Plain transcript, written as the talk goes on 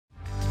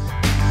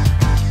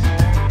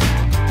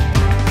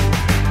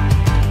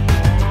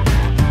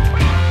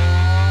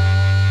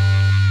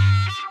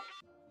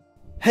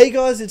Hey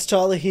guys, it's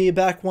Tyler here,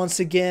 back once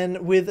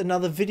again with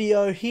another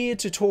video here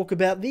to talk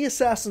about the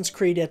Assassin's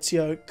Creed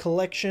Ezio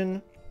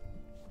Collection.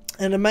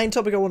 And the main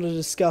topic I wanted to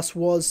discuss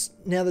was,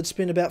 now that it's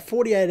been about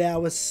 48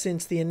 hours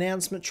since the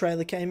announcement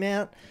trailer came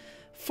out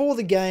for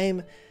the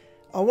game,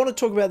 I want to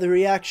talk about the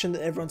reaction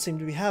that everyone seemed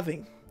to be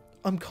having.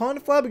 I'm kind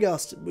of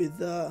flabbergasted with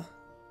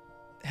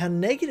how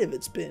negative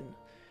it's been.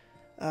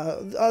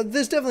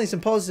 There's definitely some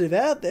positive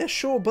out there,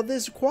 sure, but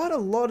there's quite a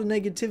lot of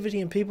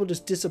negativity and people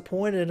just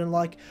disappointed and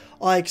like,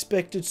 I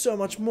expected so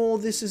much more,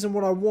 this isn't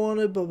what I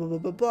wanted, blah, blah, blah,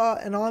 blah, blah,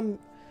 and I'm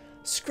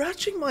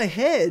scratching my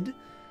head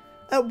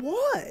at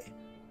why.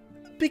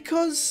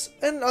 Because,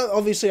 and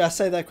obviously I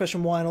say that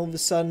question why, and all of a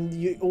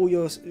sudden all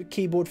your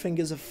keyboard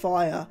fingers of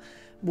fire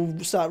will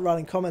start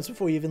writing comments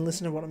before you even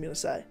listen to what I'm going to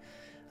say.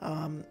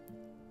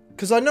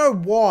 Because I know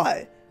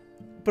why,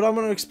 but I'm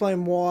going to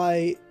explain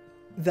why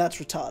that's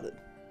retarded.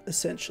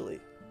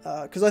 Essentially,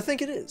 because I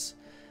think it is.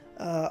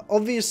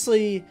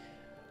 Obviously,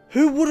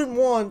 who wouldn't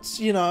want,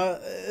 you know,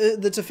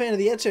 that's a fan of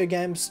the Ezio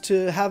games,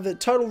 to have a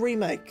total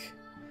remake?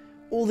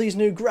 All these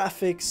new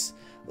graphics,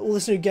 all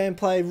this new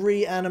gameplay,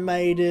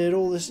 reanimated,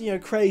 all this, you know,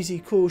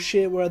 crazy cool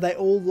shit where they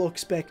all look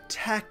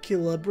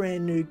spectacular,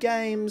 brand new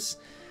games.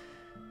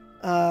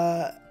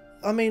 I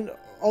mean,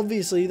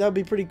 obviously, that would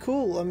be pretty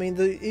cool. I mean,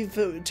 if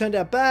it turned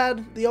out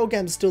bad, the old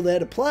game's still there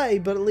to play,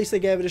 but at least they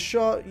gave it a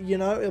shot, you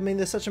know? I mean,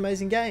 they're such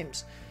amazing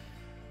games.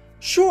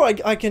 Sure,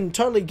 I can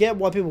totally get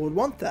why people would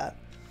want that.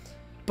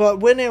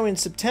 But we're now in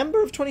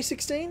September of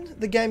 2016.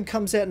 The game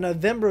comes out in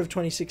November of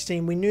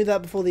 2016. We knew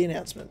that before the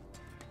announcement.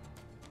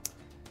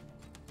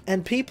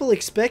 And people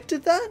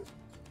expected that?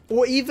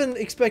 Or even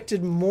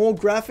expected more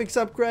graphics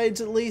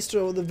upgrades at least,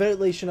 or at the very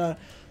least, you know,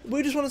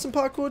 we just wanted some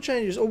parkour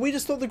changes, or we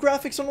just thought the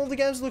graphics on all the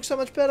games looked so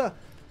much better.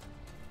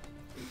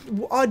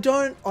 What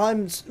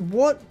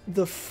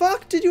the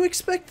fuck did you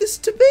expect this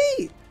to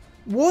be?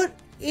 What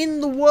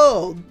in the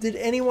world did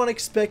anyone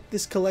expect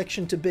this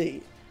collection to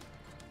be?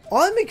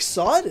 I'm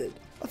excited.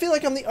 I feel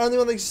like I'm the only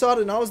one that's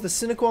excited, and I was the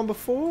cynical one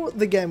before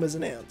the game was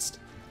announced.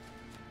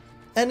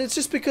 And it's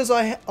just because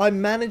I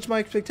manage my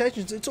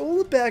expectations. It's all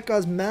about,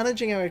 guys,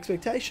 managing our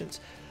expectations.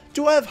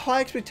 Do I have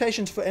high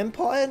expectations for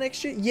Empire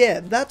next year?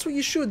 Yeah, that's what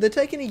you should. They're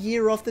taking a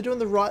year off. They're doing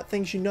the right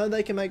things. You know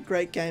they can make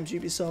great games,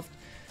 Ubisoft.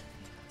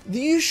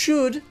 You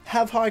should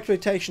have high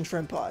expectations for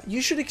Empire.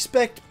 You should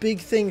expect big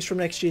things from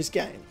next year's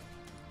game.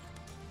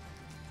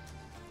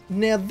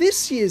 Now,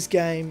 this year's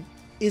game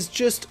is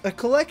just a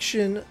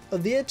collection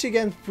of the Ezio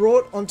games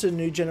brought onto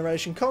new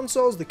generation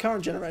consoles, the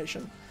current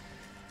generation,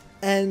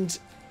 and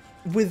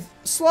with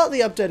slightly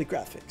updated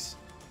graphics.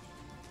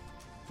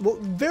 Well,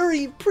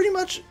 pretty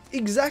much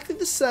exactly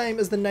the same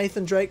as the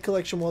Nathan Drake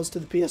collection was to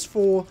the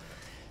PS4.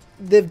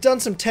 They've done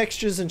some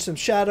textures and some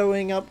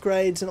shadowing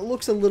upgrades, and it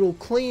looks a little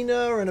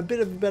cleaner and a bit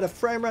of a better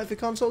frame rate for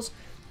consoles.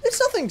 It's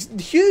nothing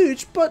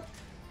huge, but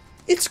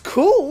it's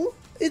cool.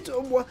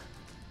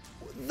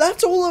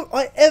 That's all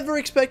I ever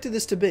expected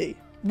this to be.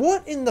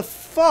 What in the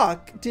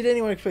fuck did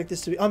anyone expect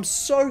this to be? I'm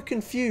so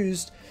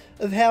confused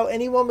of how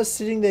anyone was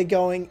sitting there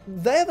going,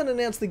 they haven't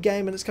announced the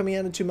game and it's coming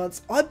out in 2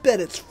 months. I bet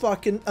it's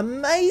fucking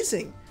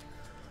amazing.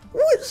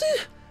 What is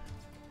it?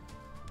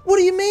 What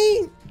do you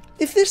mean?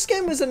 If this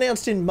game was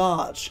announced in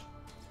March,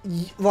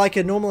 like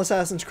a normal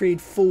Assassin's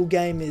Creed full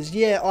game is,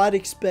 yeah, I'd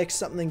expect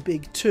something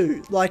big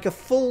too. Like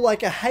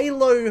a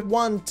Halo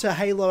 1 to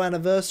Halo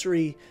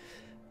Anniversary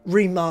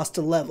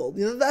remaster level.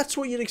 You know, that's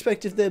what you'd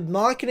expect if they're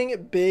marketing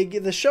it big,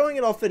 if they're showing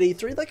it off at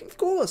E3, like, of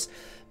course.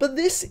 But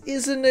this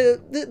isn't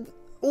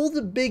all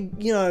the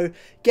big, you know,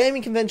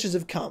 gaming conventions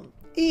have come.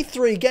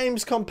 E3,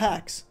 Gamescom,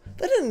 PAX.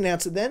 They didn't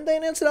announce it then, they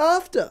announced it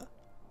after.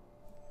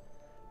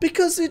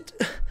 Because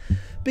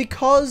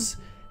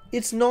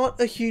it's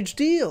not a huge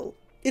deal.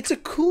 It's a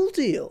cool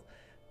deal.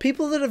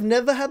 People that have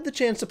never had the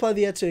chance to play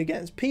the Ezio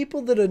games,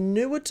 people that are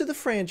newer to the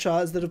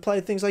franchise, that have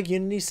played things like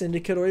Unity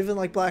Syndicate or even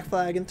like Black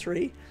Flag and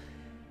 3,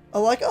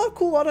 are like, oh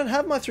cool, I don't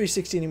have my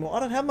 360 anymore, I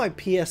don't have my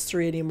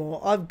PS3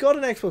 anymore, I've got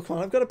an Xbox One,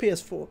 I've got a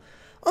PS4,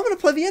 I'm going to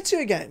play the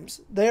Ezio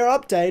games. They're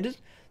updated,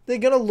 they're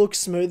going to look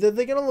smoother,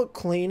 they're going to look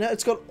cleaner,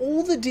 it's got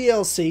all the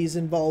DLCs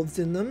involved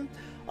in them,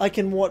 I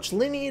can watch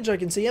Lineage, I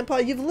can see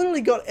Empire, you've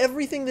literally got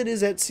everything that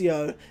is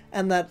Ezio,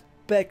 and that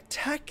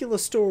spectacular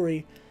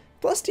story,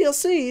 plus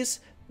DLCs,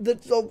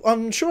 that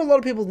I'm sure a lot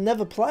of people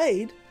never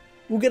played,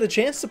 will get a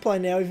chance to play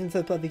now even if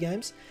they play the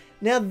games.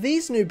 Now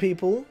these new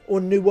people,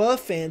 or newer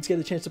fans, get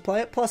a chance to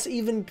play it, plus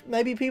even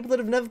maybe people that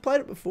have never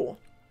played it before.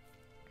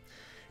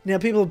 Now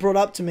people have brought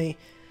up to me,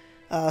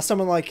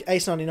 someone like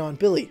Ace99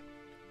 Billy,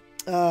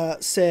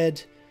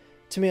 said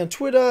to me on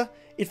Twitter,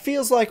 it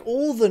feels like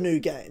all the new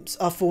games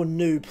are for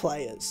new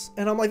players.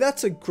 And I'm like,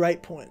 that's a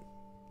great point.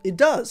 It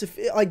does.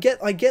 I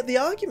get the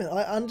argument.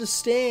 I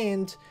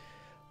understand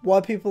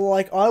why people are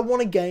like, I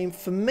want a game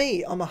for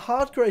me. I'm a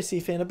hardcore AC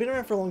fan. I've been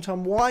around for a long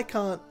time. Why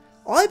can't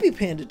I be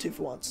pandered to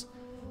for once?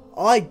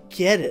 I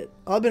get it.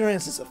 I've been around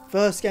since the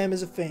first game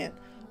as a fan.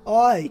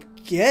 I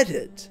get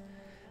it.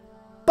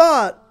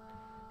 But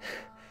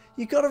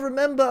you got to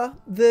remember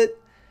that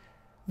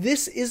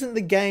this isn't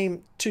the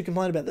game to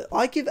complain about. That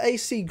I give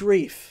AC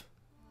grief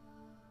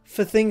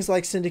for things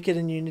like Syndicate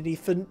and Unity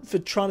for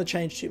trying to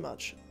change too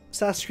much.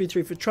 Assassin's Creed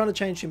 3 for trying to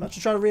change too much,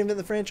 and trying to reinvent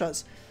the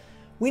franchise.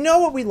 We know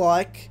what we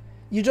like.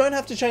 You don't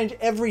have to change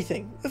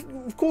everything.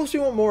 Of course we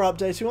want more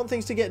updates, we want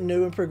things to get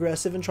new and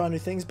progressive and try new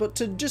things, but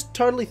to just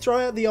totally throw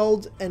out the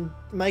old and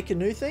make a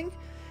new thing,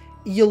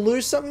 you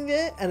lose something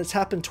there, and it's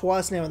happened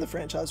twice now in the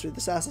franchise with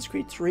Assassin's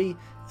Creed 3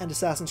 and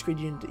Assassin's Creed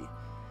Unity.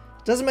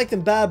 It doesn't make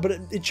them bad, but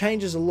it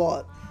changes a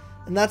lot.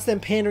 And that's them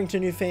pandering to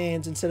new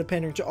fans instead of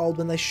pandering to old,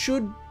 when they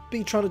should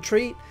be trying to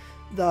treat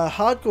the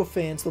hardcore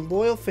fans, the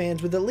loyal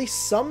fans, with at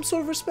least some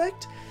sort of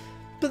respect.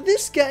 But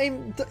this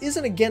game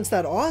isn't against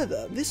that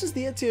either. This is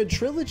the Ezio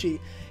trilogy.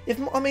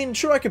 I mean,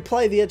 sure, I could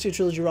play the Ezio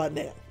trilogy right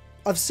now.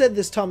 I've said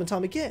this time and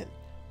time again.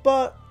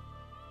 But,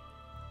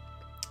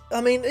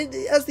 I mean,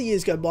 as the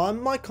years go by,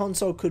 my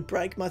console could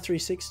break, my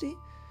 360.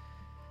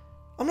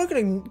 I'm not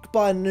going to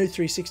buy a new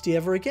 360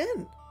 ever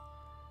again.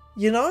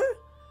 You know?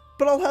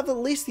 But I'll have at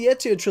least the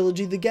Ezio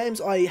trilogy, the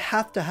games I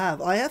have to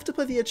have. I have to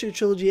play the Ezio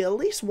trilogy at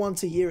least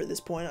once a year at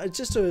this point. It's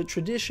just a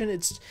tradition.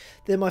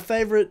 They're my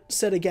favourite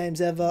set of games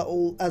ever,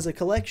 all as a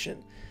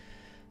collection.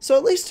 So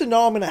at least to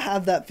know I'm going to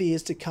have that for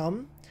years to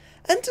come.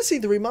 And to see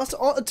the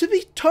remaster, to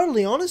be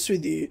totally honest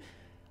with you,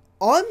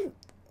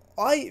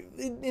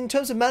 in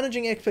terms of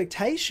managing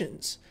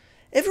expectations,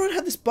 everyone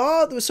had this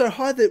bar that was so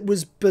high that it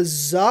was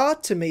bizarre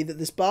to me that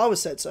this bar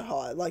was set so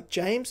high. Like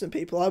James and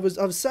people,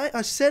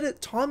 I said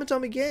it time and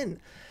time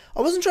again. I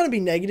wasn't trying to be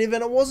negative,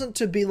 and it wasn't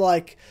to be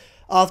like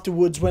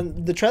afterwards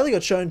when the trailer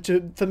got shown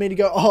for me to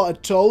go, oh, I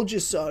told you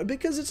so,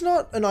 because it's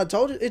not an I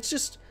told you, it's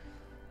just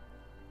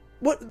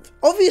what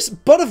obvious,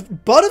 but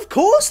of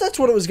course that's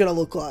what it was going to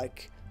look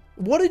like.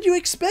 What did you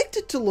expect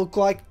it to look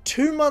like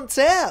 2 months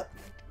out?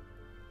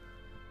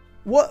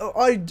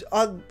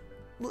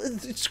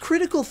 It's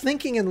critical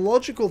thinking and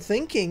logical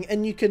thinking,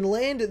 and you can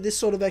land at this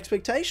sort of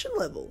expectation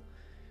level.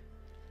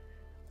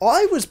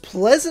 I was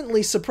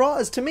pleasantly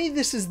surprised. To me,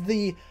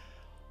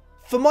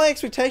 for my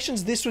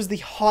expectations, this was the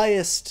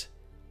highest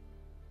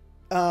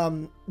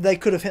they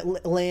could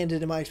have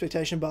landed in my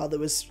expectation bar. That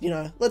was, you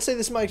know, let's say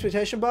this is my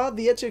expectation bar.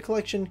 The Ezio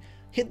Collection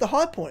hit the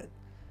high point.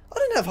 I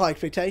didn't have high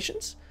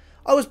expectations.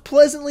 I was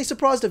pleasantly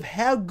surprised of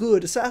how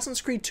good Assassin's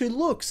Creed 2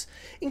 looks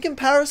in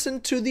comparison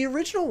to the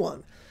original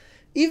one.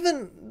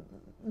 Even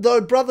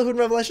though Brotherhood and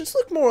Revelations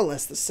look more or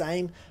less the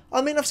same.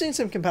 I mean, I've seen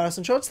some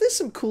comparison shots. There's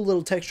some cool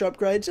little texture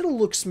upgrades. It'll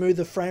look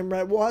smoother frame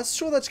rate wise.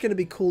 Sure, that's going to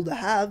be cool to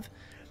have.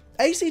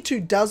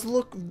 AC2 does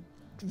look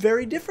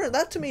very different.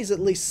 That to me is at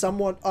least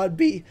somewhat, I'd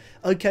be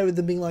okay with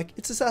them being like,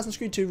 it's Assassin's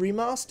Creed 2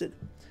 remastered.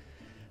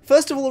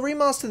 First of all, a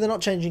remaster, they're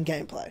not changing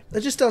gameplay.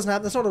 That just doesn't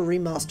happen. That's not what a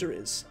remaster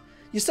is.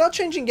 You start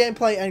changing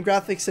gameplay and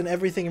graphics and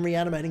everything and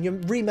reanimating. You're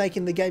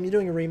remaking the game. You're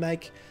doing a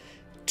remake.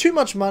 Too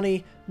much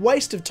money.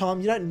 Waste of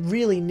time. You don't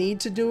really need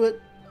to do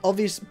it.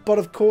 But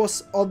of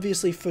course,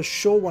 obviously, for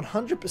sure,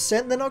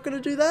 100%, they're not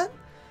going to do that.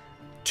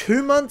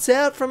 2 months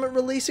out from it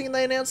releasing and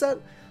they announce that,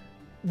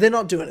 they're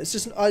not doing it. It's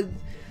just,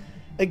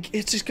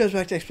 it just goes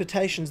back to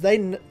expectations.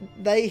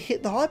 They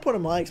hit the high point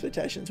of my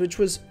expectations, which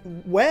was,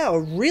 wow, a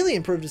really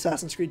improved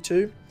Assassin's Creed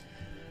 2.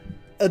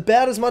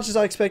 About as much as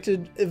I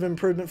expected of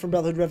improvement from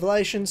Brotherhood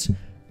Revelations.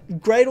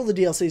 Great, all the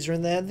DLCs are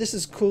in there. This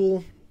is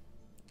cool.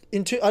 I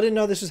didn't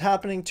know this was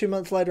happening. 2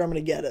 months later, I'm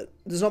going to get it.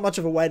 There's not much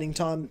of a waiting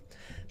time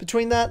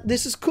between that.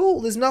 This is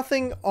cool. There's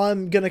nothing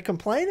I'm going to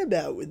complain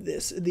about with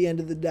this at the end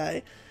of the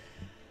day.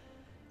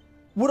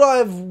 Would I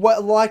have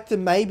liked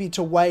them maybe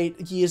to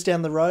wait years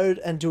down the road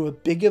and do a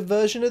bigger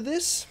version of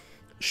this?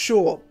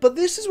 Sure. But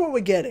this is what we're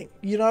getting.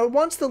 You know,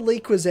 once the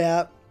leak was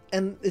out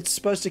and it's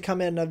supposed to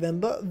come out in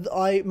November,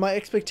 my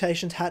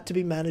expectations had to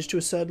be managed to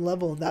a certain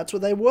level. And that's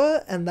what they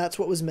were, and that's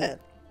what was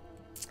met.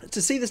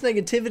 To see this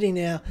negativity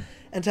now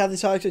and to have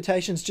these high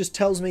expectations just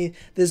tells me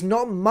there's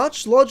not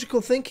much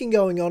logical thinking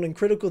going on and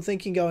critical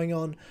thinking going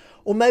on.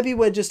 Or maybe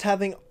we're just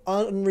having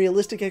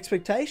unrealistic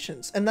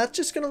expectations. And that's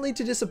just going to lead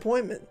to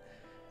disappointment.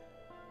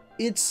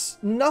 It's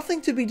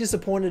nothing to be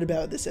disappointed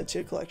about this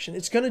Ezio Collection.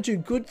 It's going to do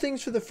good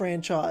things for the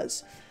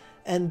franchise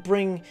and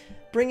bring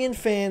in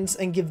fans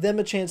and give them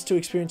a chance to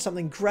experience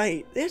something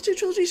great. The Ezio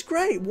Trilogy is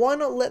great. Why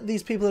not let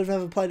these people who have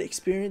never played it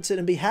experience it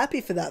and be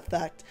happy for that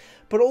fact?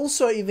 But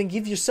also even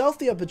give yourself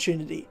the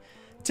opportunity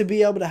to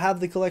be able to have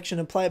the collection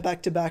and play it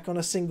back to back on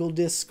a single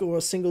disc or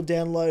a single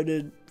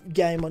downloaded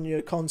game on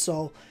your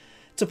console.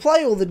 To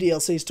play all the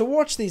DLCs, to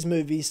watch these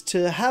movies,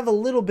 to have a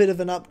little bit of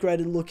an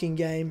upgraded looking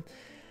game.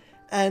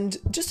 And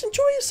just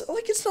enjoy it.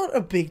 Like, it's not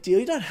a big deal.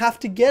 You don't have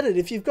to get it.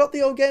 If you've got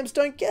the old games,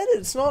 don't get it.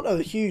 It's not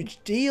a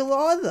huge deal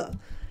either.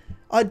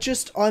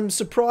 I'm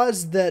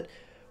surprised that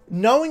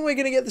knowing we're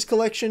going to get this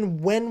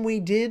collection when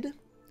we did,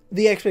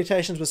 the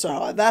expectations were so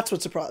high. That's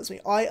what surprised me.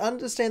 I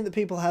understand that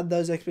people had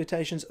those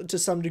expectations to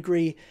some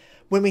degree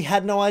when we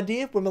had no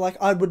idea. When we're like,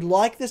 I would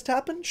like this to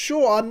happen.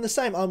 Sure, I'm the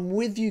same. I'm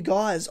with you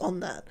guys on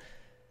that.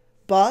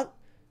 But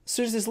as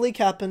soon as this leak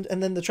happened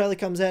and then the trailer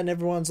comes out and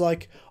everyone's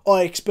like,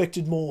 I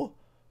expected more.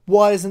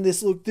 Why isn't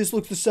this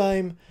looks the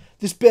same?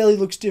 This barely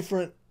looks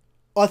different.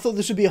 I thought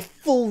this would be a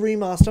full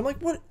remaster. I'm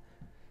like, what?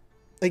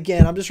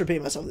 Again, I'm just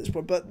repeating myself at this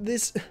point, but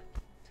this,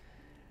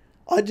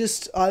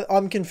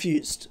 I'm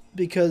confused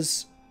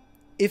because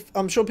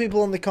I'm sure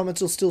people in the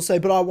comments will still say,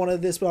 but I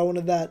wanted this, but I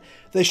wanted that.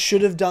 They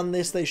should have done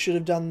this, they should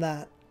have done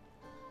that.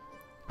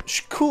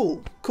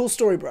 Cool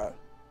story, bro.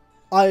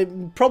 I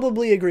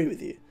probably agree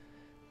with you.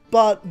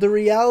 But the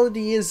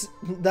reality is,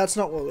 that's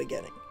not what we're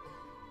getting.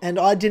 And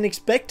I didn't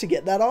expect to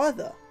get that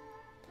either.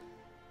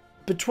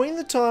 Between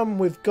the time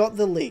we've got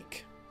the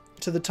leak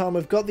to the time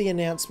we've got the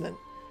announcement,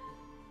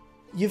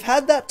 you've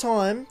had that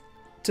time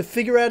to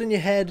figure out in your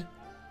head,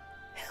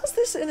 how's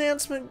this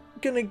announcement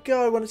going to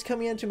go when it's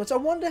coming out in 2 months? I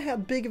wonder how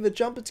big of a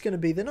jump it's going to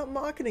be. They're not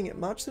marketing it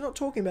much. They're not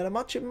talking about it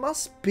much. It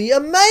must be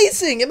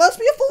amazing. It must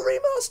be a full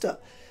remaster.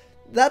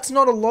 That's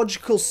not a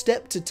logical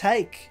step to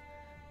take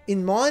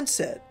in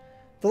mindset.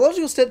 The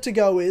logical step to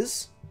go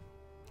is,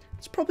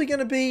 it's probably going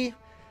to be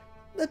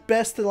at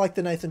best like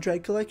the Nathan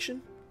Drake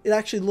collection. It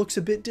actually looks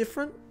a bit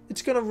different.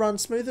 It's going to run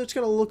smoother. It's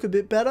going to look a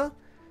bit better.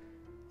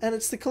 And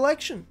it's the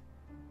collection.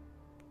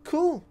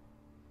 Cool.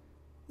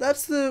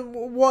 That's the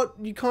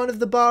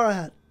bar I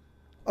had.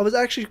 I was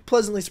actually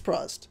pleasantly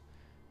surprised.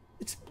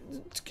 It's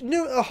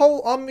new,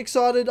 I'm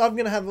excited. I'm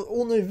going to have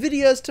all new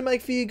videos to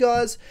make for you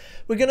guys.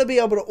 We're going to be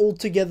able to all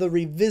together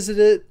revisit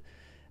it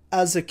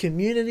as a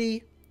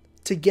community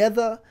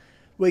together.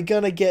 We're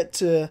going to get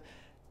to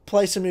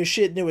play some new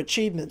shit, new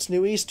achievements,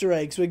 new Easter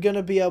eggs. We're going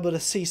to be able to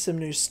see some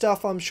new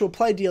stuff. I'm sure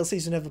play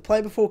DLCs I never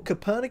played before.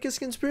 Copernicus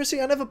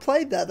Conspiracy, I never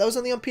played that. That was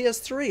only on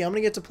PS3. I'm going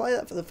to get to play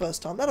that for the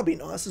first time. That'll be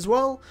nice as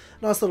well.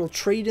 Nice little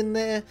treat in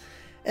there.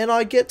 And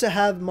I get to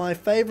have my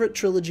favourite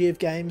trilogy of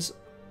games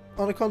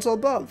on a console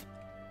above.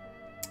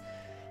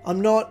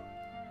 I'm not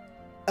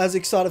as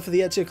excited for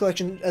the Ezio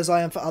Collection as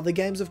I am for other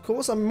games, of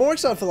course. I'm more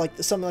excited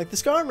for something like the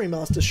Skyrim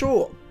remaster,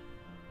 sure.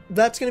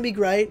 That's going to be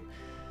great.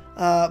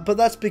 But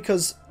that's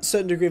because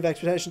certain degree of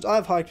expectations. I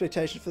have high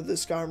expectations for the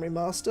Skyrim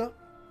remaster.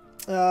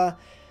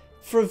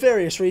 For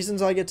various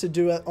reasons, I get to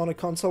do it on a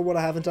console what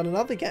I haven't done in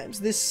other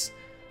games.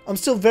 I'm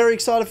still very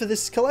excited for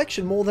this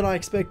collection, more than I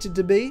expected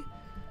to be.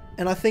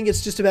 And I think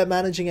it's just about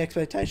managing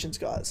expectations,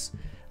 guys.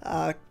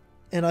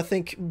 And I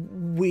think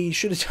we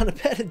should have done a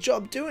better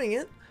job doing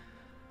it.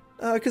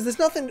 Because there's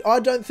nothing, I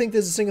don't think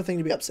there's a single thing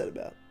to be upset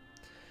about.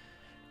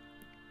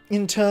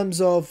 In terms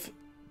of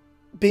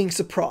being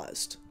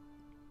surprised.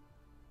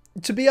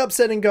 To be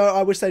upset and go,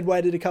 I wish they'd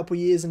waited a couple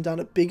years and done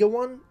a bigger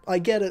one, I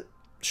get it.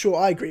 Sure,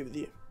 I agree with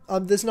you.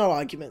 There's no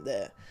argument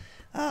there.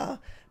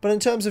 But in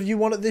terms of you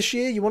want it this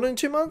year, you want it in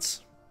 2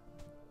 months?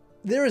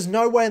 There is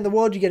no way in the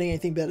world you're getting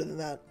anything better than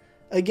that.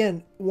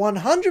 Again,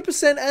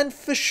 100% and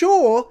for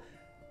sure,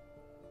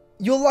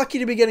 you're lucky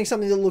to be getting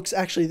something that looks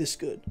actually this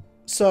good.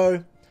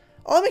 So,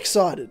 I'm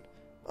excited.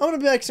 I'm going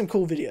to make some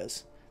cool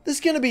videos. There's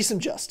going to be some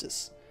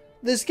justice.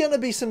 There's going to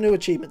be some new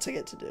achievements I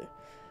get to do.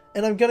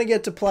 And I'm going to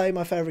get to play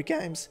my favourite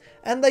games.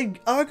 And they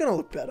are going to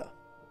look better.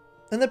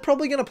 And they're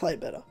probably going to play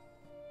better.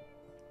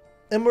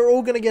 And we're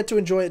all going to get to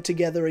enjoy it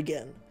together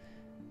again.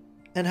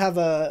 And have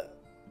a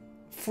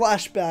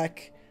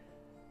flashback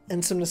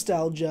and some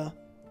nostalgia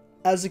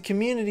as a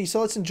community. So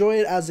let's enjoy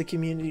it as a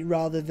community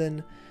rather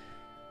than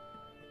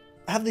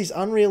have these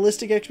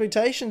unrealistic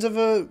expectations of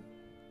a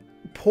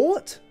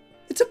port.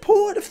 It's a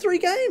port of 3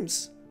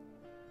 games.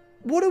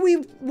 What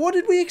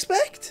did we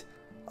expect?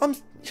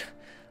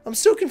 I'm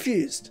still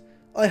confused.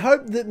 I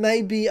hope that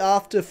maybe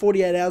after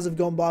 48 hours have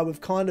gone by,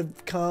 we've kind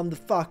of calmed the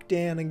fuck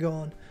down and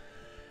gone,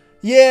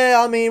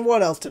 yeah, I mean,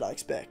 what else did I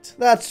expect?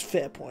 That's a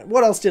fair point.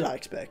 What else did I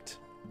expect?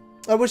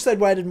 I wish they'd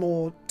waited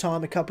more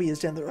time, a couple years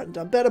down the road and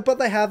done better, but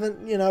they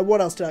haven't. You know,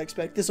 what else did I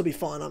expect? This will be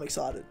fine. I'm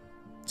excited.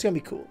 It's going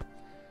to be cool.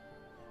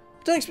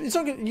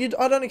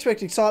 I don't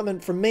expect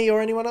excitement from me or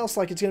anyone else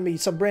like it's going to be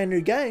some brand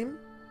new game,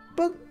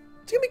 but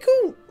it's going to be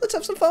cool. Let's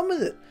have some fun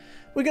with it.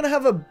 We're going to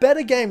have a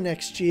better game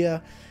next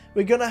year.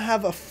 We're going to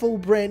have a full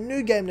brand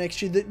new game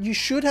next year that you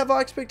should have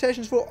high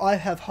expectations for. I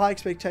have high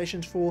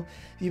expectations for.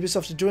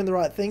 Ubisoft are doing the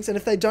right things. And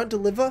if they don't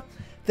deliver,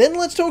 then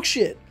let's talk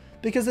shit.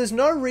 Because there's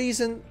no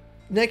reason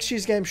next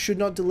year's game should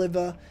not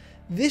deliver.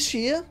 This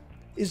year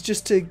is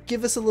just to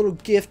give us a little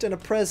gift and a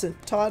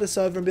present. Tide us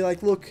over and be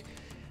like, look,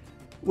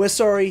 we're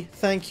sorry.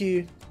 Thank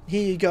you.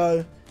 Here you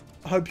go.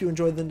 I hope you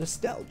enjoy the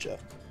nostalgia.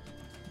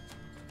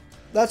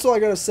 That's all I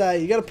got to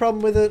say. You got a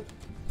problem with it?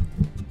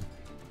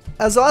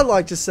 As I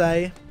like to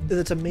say, that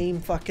it's a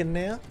meme fucking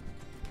now.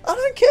 I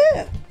don't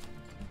care.